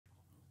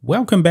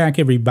Welcome back,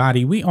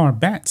 everybody. We are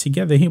back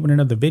together here with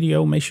another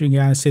video. Make sure you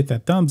guys hit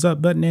that thumbs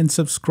up button and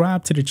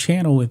subscribe to the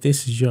channel if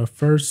this is your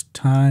first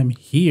time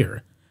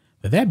here.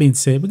 With that being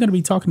said, we're going to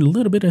be talking a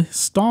little bit of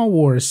Star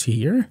Wars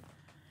here.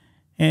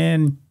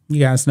 And you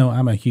guys know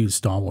I'm a huge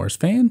Star Wars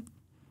fan.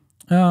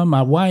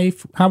 My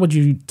wife, how would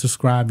you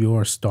describe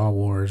your Star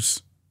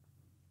Wars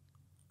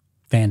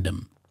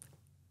fandom?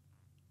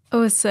 I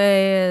would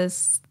say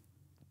it's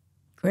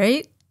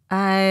great.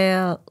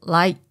 I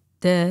like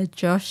the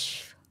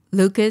Josh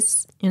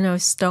Lucas,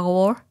 Star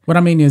Wars. What I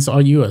mean is, are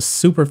you a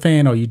super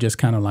fan or are you just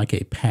kind of like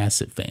a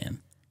passive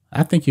fan?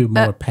 I think you're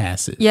more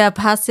passive. Yeah,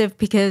 passive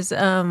because,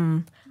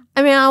 I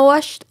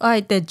watched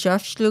like the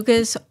Josh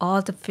Lucas,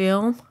 all the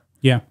film.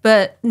 Yeah.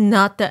 But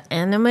not the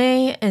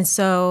anime.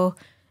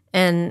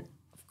 And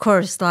of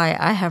course, like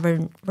I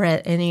haven't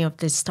read any of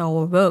the Star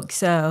Wars books.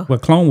 So. Well,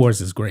 Clone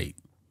Wars is great.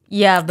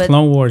 Yeah, but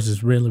Clone Wars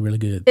is really, really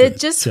good. It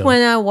just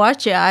when I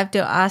watch it, I have to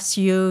ask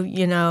you,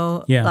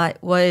 like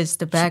what is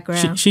the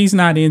background? She's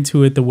not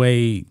into it the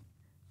way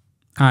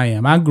I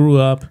am. I grew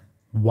up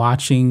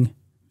watching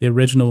the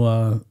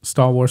original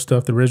Star Wars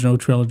stuff, the original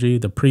trilogy,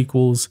 the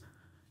prequels.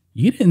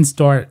 You didn't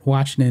start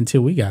watching it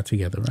until we got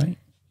together, right?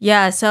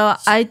 Yeah, so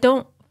I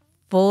don't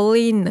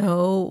fully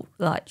know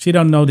she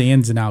don't know the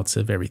ins and outs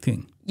of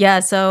everything.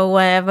 Yeah, so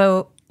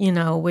whenever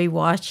we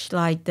watch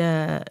like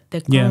the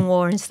Clone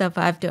War and stuff,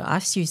 I have to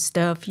ask you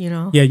stuff,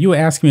 Yeah, you were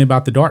asking me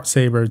about the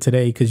dartsaber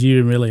today because you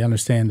didn't really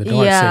understand the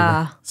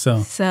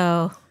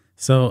dartsaber.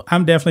 So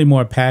I'm definitely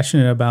more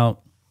passionate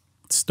about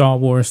Star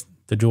Wars,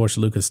 the George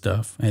Lucas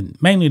stuff.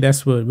 And mainly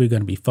that's what we're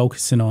going to be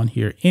focusing on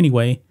here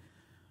anyway,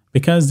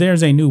 because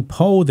there's a new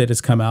poll that has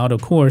come out.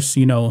 Of course,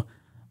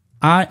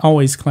 I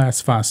always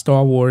classify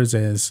Star Wars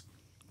as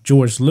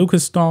George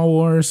Lucas Star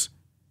Wars,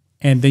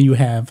 and then you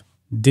have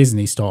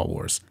Disney Star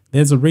Wars.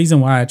 There's a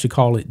reason why I actually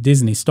call it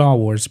Disney Star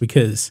Wars,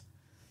 because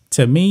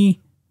to me,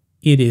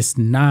 it is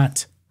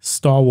not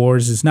Star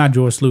Wars. It's not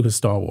George Lucas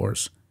Star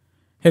Wars.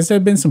 Has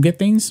there been some good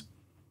things?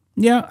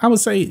 Yeah, I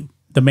would say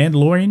The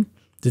Mandalorian,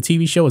 the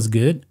TV show, is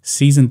good.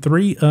 Season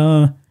 3,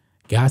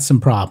 got some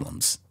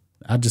problems.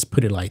 I'll just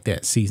put it like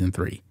that, season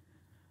 3.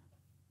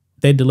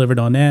 They delivered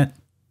on that.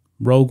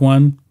 Rogue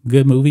One,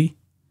 good movie.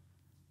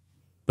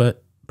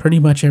 But pretty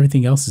much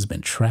everything else has been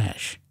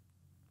trash.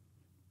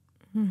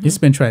 Mm-hmm. It's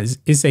been trash.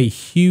 It's a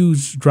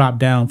huge drop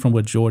down from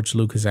what George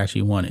Lucas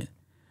actually wanted.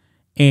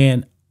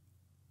 And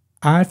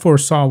I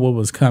foresaw what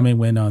was coming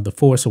when The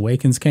Force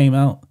Awakens came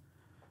out.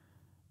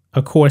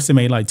 Of course, it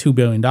made like $2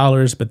 billion,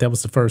 but that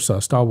was the first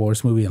Star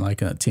Wars movie in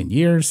like 10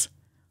 years.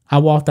 I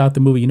walked out the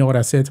movie. You know what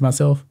I said to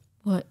myself?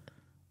 What?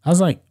 I was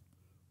like,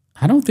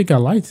 I don't think I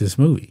like this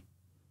movie.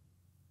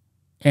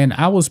 And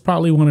I was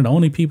probably one of the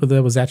only people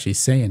that was actually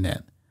saying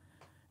that.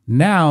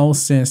 Now,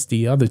 since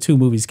the other two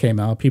movies came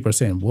out, people are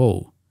saying,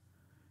 whoa,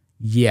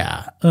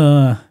 yeah,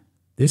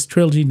 this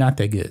trilogy not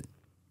that good.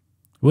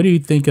 What do you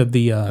think of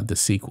the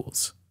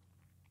sequels?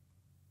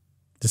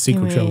 The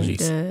sequel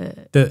trilogies.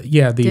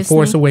 The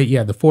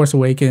Force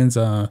Awakens,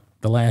 The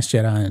Last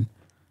Jedi, and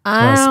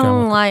I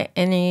don't like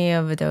any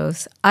of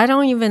those. I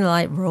don't even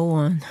like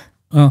Rogue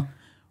One.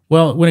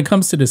 Well, when it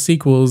comes to the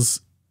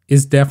sequels,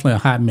 it's definitely a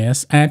hot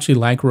mess. I actually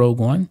like Rogue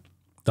One.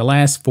 The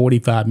last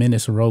 45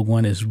 minutes of Rogue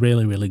One is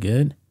really, really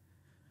good.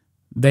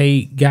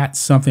 They got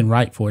something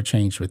right for a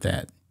change with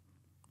that.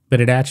 But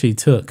it actually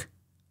took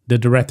the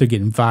director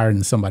getting fired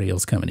and somebody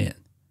else coming in.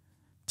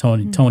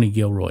 Tony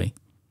Gilroy.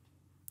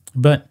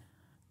 But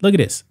look at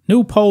this.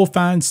 New poll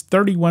finds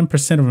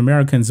 31% of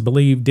Americans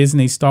believe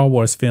Disney Star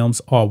Wars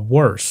films are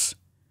worse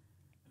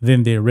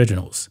than the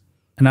originals.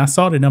 And I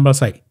saw the number, I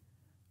was like,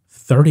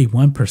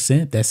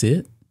 31%? That's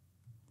it?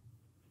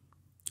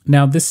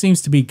 Now, this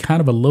seems to be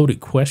kind of a loaded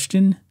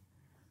question.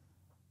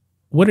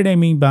 What do they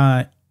mean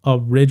by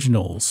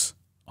originals?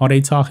 Are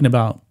they talking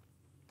about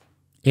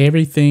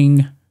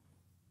everything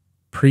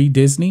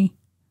pre-Disney?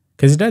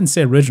 Because it doesn't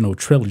say original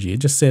trilogy. It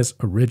just says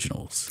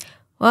originals.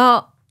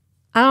 Well,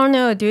 I don't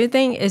know. Do you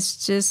think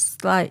it's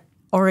just like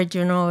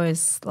original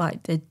is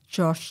like the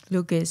George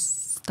Lucas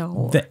Star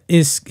Wars?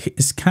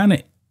 It's kind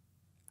of,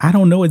 I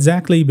don't know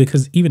exactly,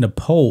 because even the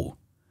poll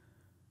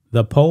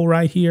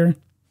right here,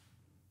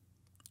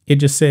 it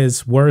just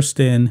says worse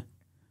than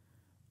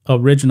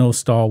original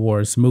Star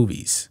Wars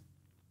movies.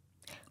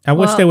 I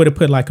wish they would have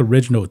put like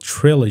original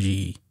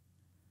trilogy.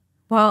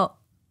 Well,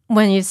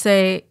 when you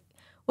say,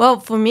 well,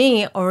 for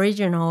me,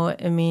 original,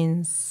 it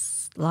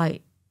means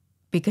like,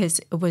 because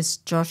it was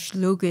George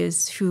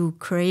Lucas who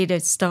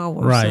created Star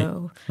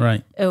Wars.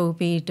 Right. It will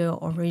be the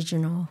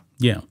original.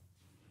 Yeah.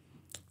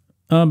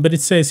 But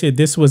it says here,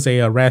 this was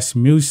a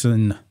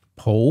Rasmussen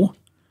poll.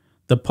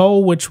 The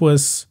poll, which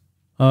was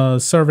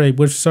surveyed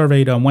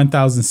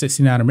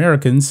 1,069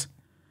 Americans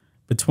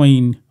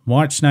between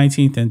March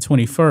 19th and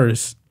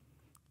 21st,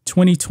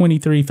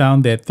 2023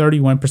 found that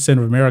 31%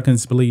 of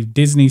Americans believe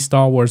Disney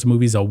Star Wars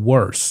movies are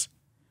worse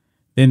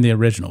than the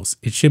originals.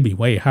 It should be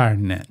way higher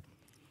than that.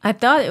 I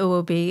thought it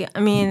would be. I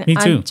mean, Me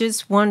too. I'm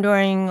just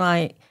wondering,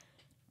 like,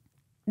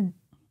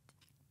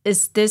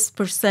 is this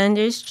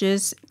percentage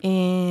just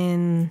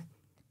in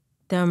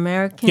the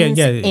Americans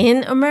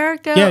in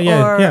America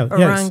or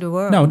around the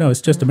world? No,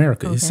 it's just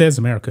America. Okay. It says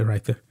America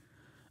right there.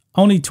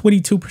 Only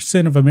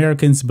 22% of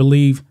Americans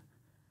believe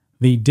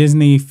the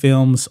Disney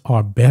films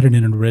are better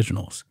than the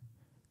originals.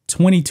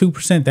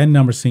 22%, that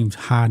number seems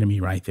high to me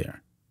right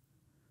there.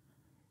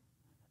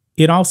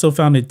 It also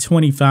found that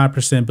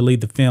 25%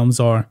 believe the films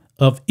are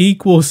of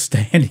equal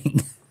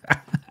standing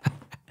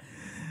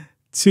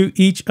to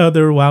each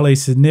other, while a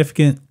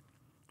significant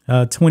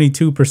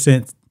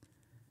 22%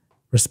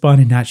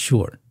 responded not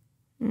sure.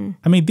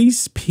 I mean,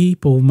 these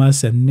people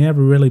must have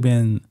never really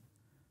been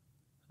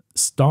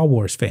Star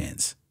Wars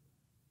fans.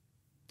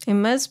 It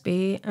must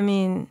be. I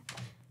mean,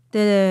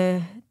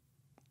 the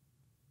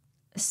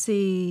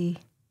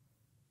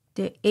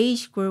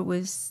age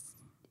group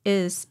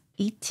is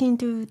 18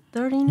 to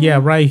 39? Yeah,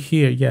 right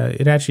here. Yeah,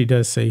 it actually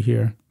does say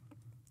here.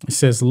 It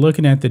says,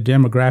 looking at the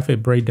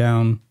demographic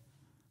breakdown,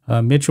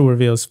 Mitchell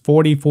reveals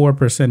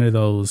 44% of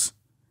those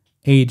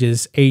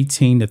ages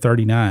 18 to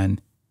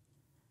 39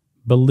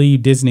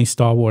 believe Disney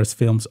Star Wars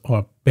films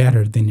are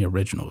better than the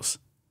originals.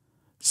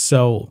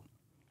 So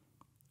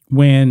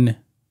when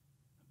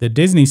the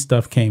Disney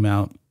stuff came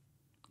out,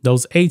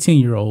 those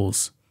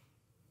 18-year-olds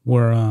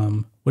were,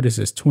 what is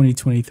this,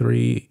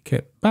 2023?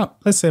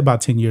 Let's say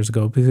about 10 years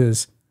ago,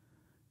 because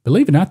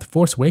believe it or not, The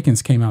Force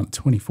Awakens came out in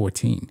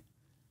 2014,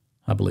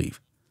 I believe.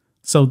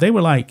 So they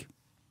were like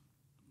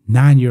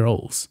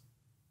 9-year-olds,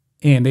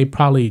 and they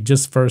probably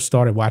just first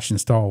started watching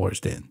Star Wars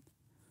then.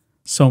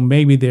 So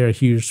maybe they're a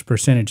huge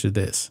percentage of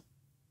this.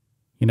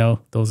 You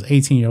know, those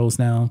 18-year-olds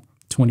now,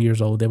 20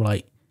 years old, they were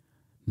like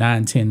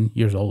 9, 10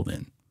 years old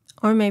then.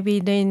 Or maybe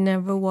they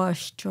never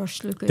watched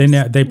George Lucas.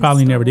 They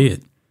probably never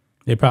did.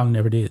 They probably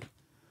never did.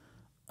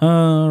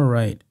 All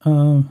right.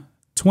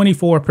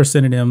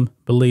 24% of them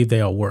believe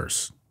they are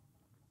worse.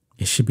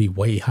 It should be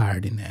way higher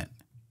than that.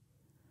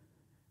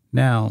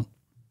 Now,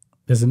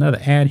 there's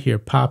another ad here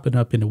popping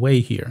up in the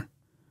way here.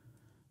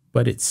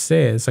 But it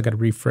says, I got to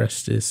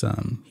refresh this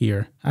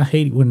here. I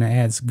hate it when the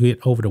ads get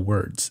over the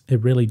words.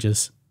 It really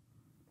just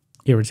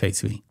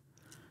irritates me.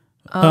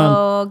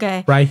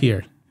 Okay. Right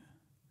here.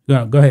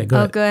 Go ahead.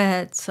 Go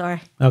ahead. Sorry.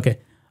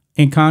 Okay.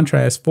 In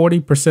contrast,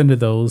 40% of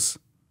those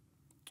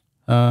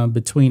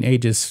between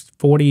ages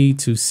 40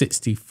 to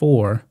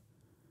 64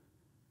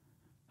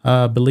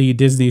 believe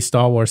Disney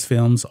Star Wars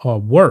films are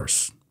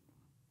worse.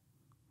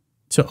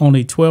 To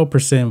only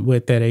 12%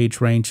 with that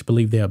age range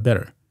believe they are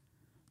better.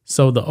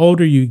 So the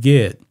older you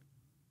get,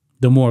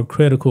 the more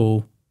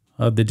critical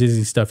of the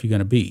Disney stuff you're going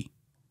to be.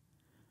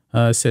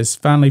 It says,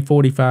 finally,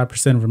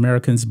 45% of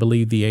Americans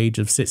believe the age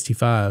of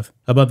 65,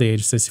 above the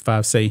age of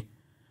 65, say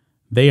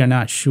they are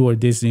not sure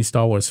Disney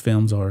Star Wars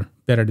films are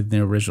better than the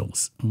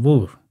originals.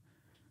 Woo.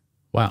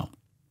 Wow.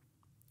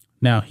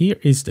 Now, here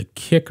is the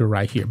kicker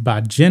right here.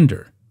 By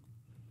gender.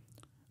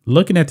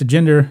 Looking at the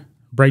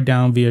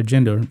breakdown via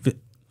gender,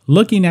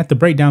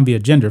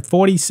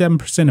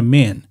 47% of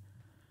men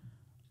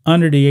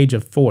under the age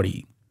of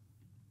 40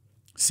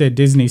 said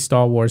Disney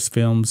Star Wars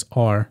films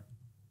are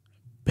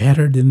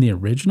better than the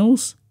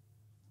originals.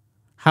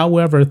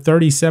 However,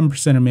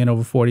 37% of men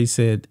over 40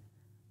 said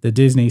the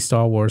Disney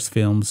Star Wars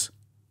films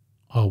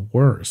are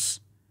worse.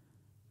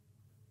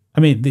 I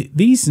mean,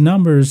 these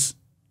numbers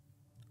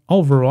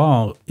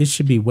overall, it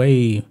should be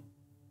way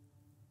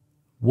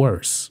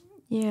worse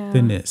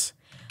than this.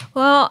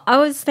 Well, I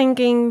was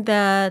thinking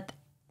that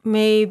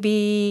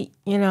maybe,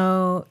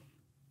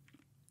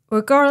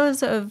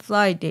 regardless of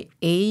like the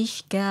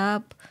age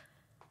gap,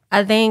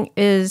 I think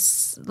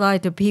is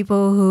like the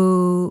people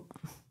who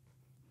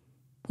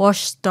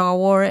watch Star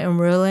Wars and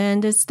really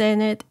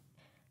understand it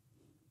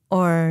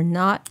or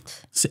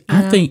not. See,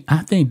 I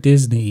think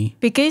Disney,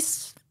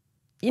 because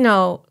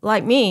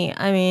like me,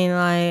 I mean,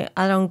 like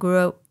I don't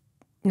grow up,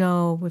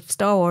 with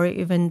Star Wars,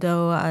 even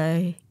though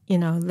I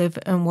live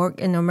and work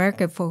in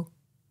America for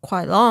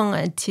quite long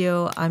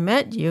until I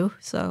met you.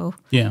 So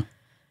yeah.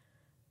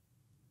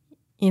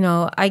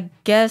 I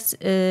guess,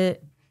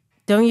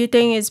 don't you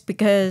think it's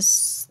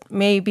because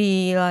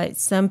maybe like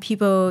some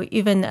people,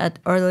 even at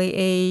early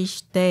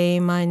age, they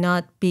might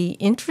not be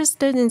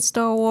interested in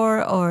Star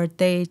Wars, or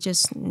they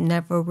just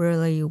never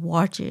really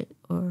watch it?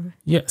 Or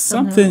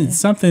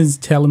something's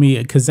telling me,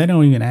 because they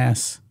don't even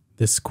ask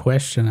this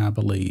question, I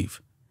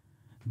believe.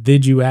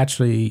 Did you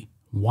actually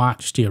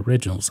watch the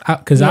originals?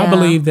 Because I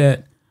believe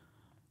that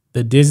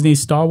the Disney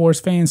Star Wars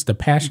fans, the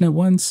passionate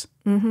ones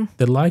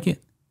that like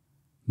it,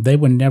 they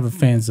were never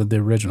fans of the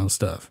original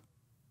stuff.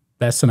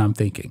 That's what I'm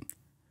thinking.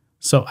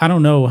 So I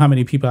don't know how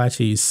many people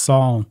actually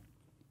saw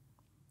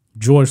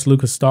George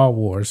Lucas Star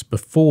Wars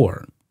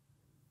before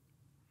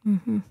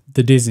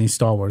the Disney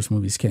Star Wars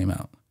movies came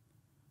out.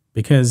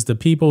 Because the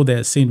people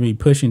that seem to be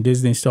pushing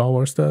Disney Star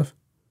Wars stuff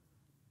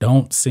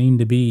don't seem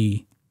to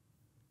be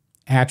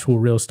actual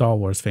real Star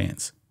Wars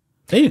fans.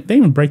 They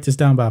even break this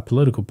down by a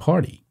political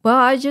party. Well,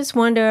 I just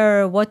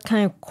wonder what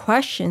kind of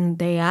question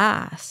they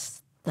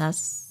ask.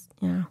 That's,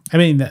 I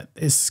mean,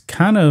 it's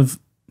kind of,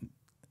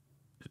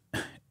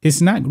 it's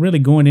not really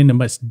going into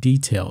much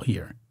detail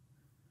here.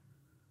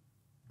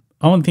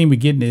 Only thing we're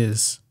getting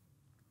is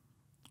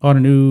are the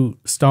new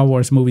Star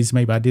Wars movies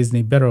made by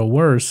Disney better or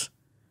worse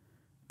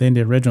than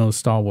the original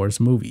Star Wars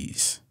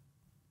movies?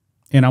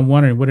 And I'm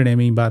wondering, what do they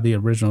mean by the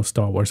original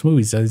Star Wars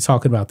movies? Are they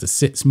talking about the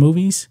 6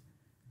 movies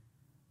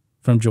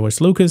from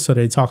George Lucas, or are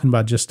they talking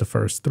about just the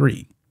first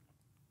 3?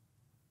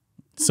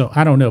 So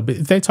I don't know. But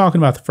if they're talking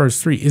about the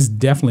first 3, it's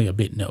definitely a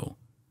bit no.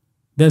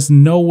 There's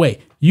no way.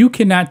 You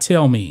cannot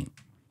tell me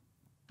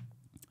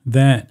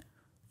that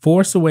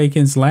Force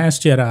Awakens,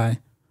 Last Jedi,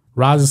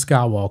 Rise of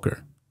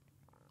Skywalker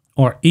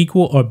are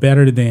equal or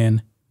better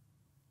than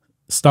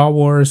Star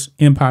Wars,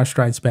 Empire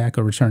Strikes Back,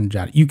 or Return of the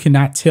Jedi. You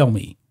cannot tell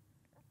me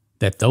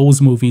that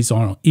those movies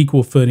are on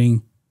equal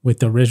footing with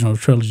the original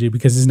trilogy,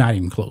 because it's not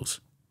even close.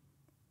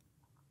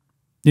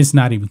 It's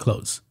not even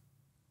close.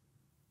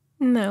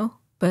 No,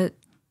 but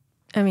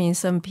I mean,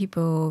 some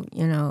people,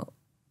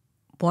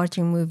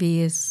 watching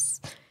movies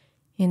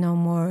is,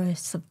 more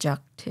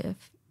subjective.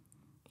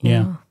 You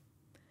know?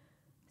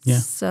 Yeah.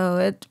 So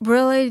it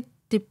really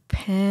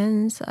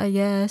depends, I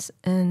guess,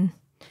 and,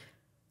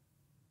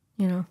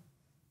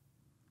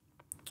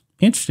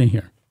 Interesting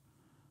here.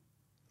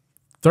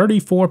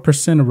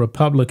 34% of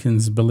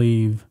Republicans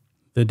believe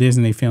the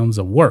Disney films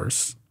are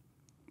worse.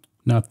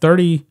 Now,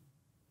 30%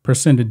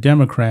 of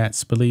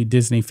Democrats believe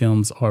Disney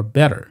films are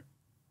better,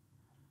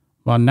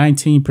 while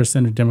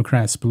 19% of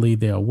Democrats believe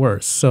they are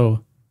worse.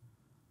 So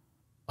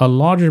a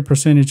larger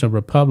percentage of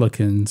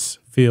Republicans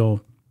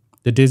feel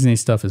the Disney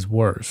stuff is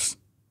worse,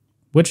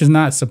 which is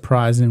not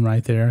surprising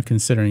right there,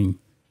 considering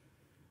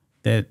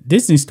that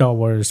Disney Star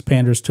Wars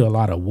panders to a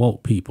lot of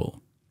woke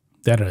people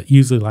that are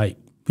usually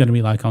going to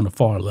be on the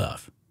far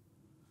left.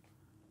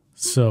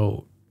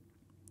 So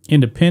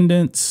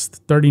independents,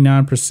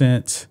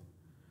 39%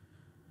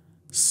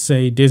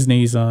 say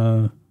Disney's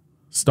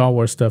Star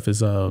Wars stuff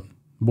is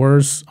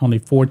worse. Only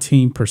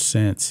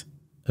 14%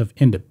 of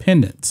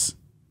independents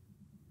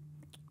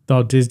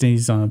thought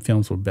Disney's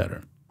films were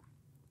better.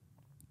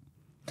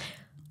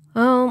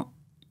 I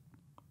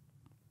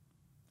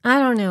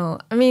don't know.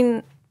 I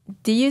mean,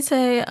 do you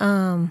say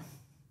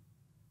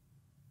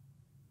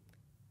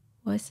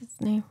what's his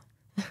name?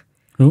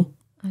 Who?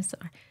 I'm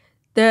sorry.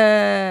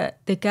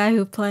 The guy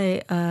who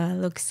played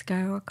Luke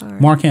Skywalker.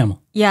 Mark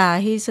Hamill. Yeah,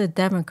 he's a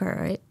Democrat,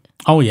 right?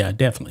 Oh yeah,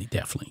 definitely.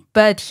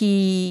 But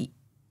he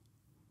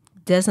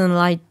doesn't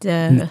like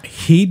the.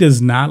 He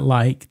does not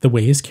like the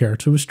way his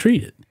character was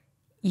treated.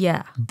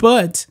 Yeah.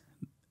 But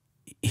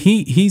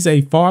he's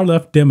a far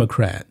left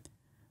Democrat,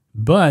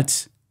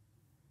 but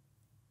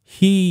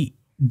he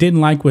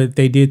didn't like what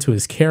they did to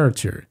his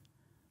character.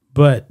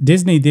 But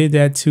Disney did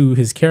that to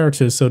his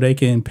character so they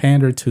can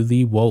pander to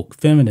the woke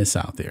feminists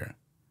out there.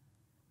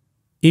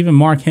 Even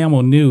Mark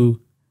Hamill knew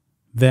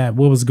that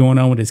what was going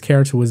on with his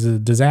character was a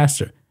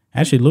disaster.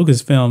 Actually,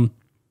 Lucasfilm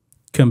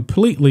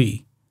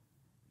completely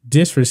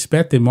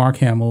disrespected Mark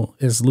Hamill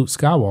as Luke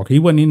Skywalker. He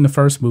wasn't in the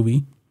first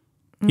movie.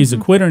 He's a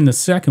quitter in the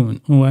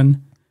second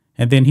one.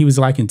 And then he was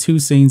in 2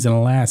 scenes in the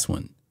last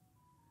one.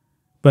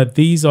 But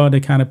these are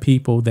the kind of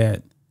people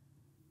that,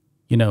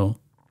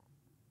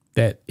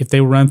 that if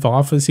they were run for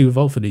office, he would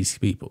vote for these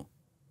people.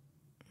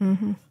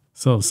 Mm-hmm.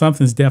 So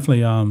something's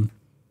definitely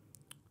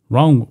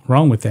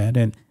wrong with that.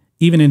 And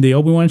even in the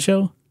Obi-Wan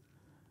show,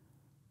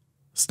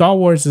 Star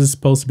Wars is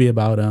supposed to be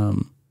about,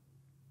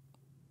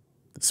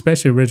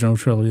 especially original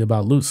trilogy,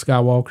 about Luke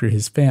Skywalker,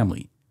 his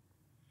family.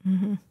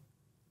 Mm-hmm.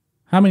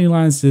 How many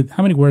words did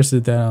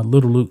that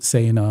little Luke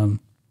say in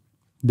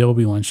the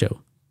Obi-Wan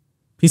show?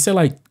 He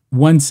said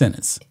 1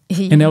 sentence,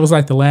 and that was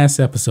the last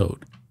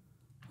episode.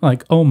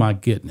 Oh my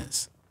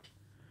goodness.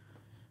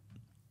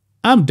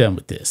 I'm done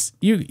with this.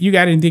 You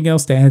got anything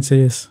else to add to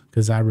this?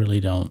 Because I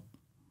really don't.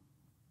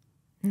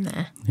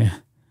 Nah. Yeah.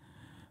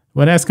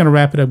 Well, that's going to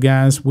wrap it up,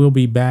 guys. We'll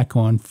be back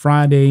on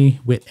Friday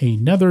with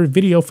another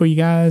video for you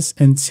guys.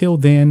 Until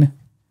then,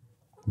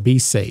 be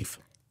safe.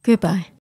 Goodbye.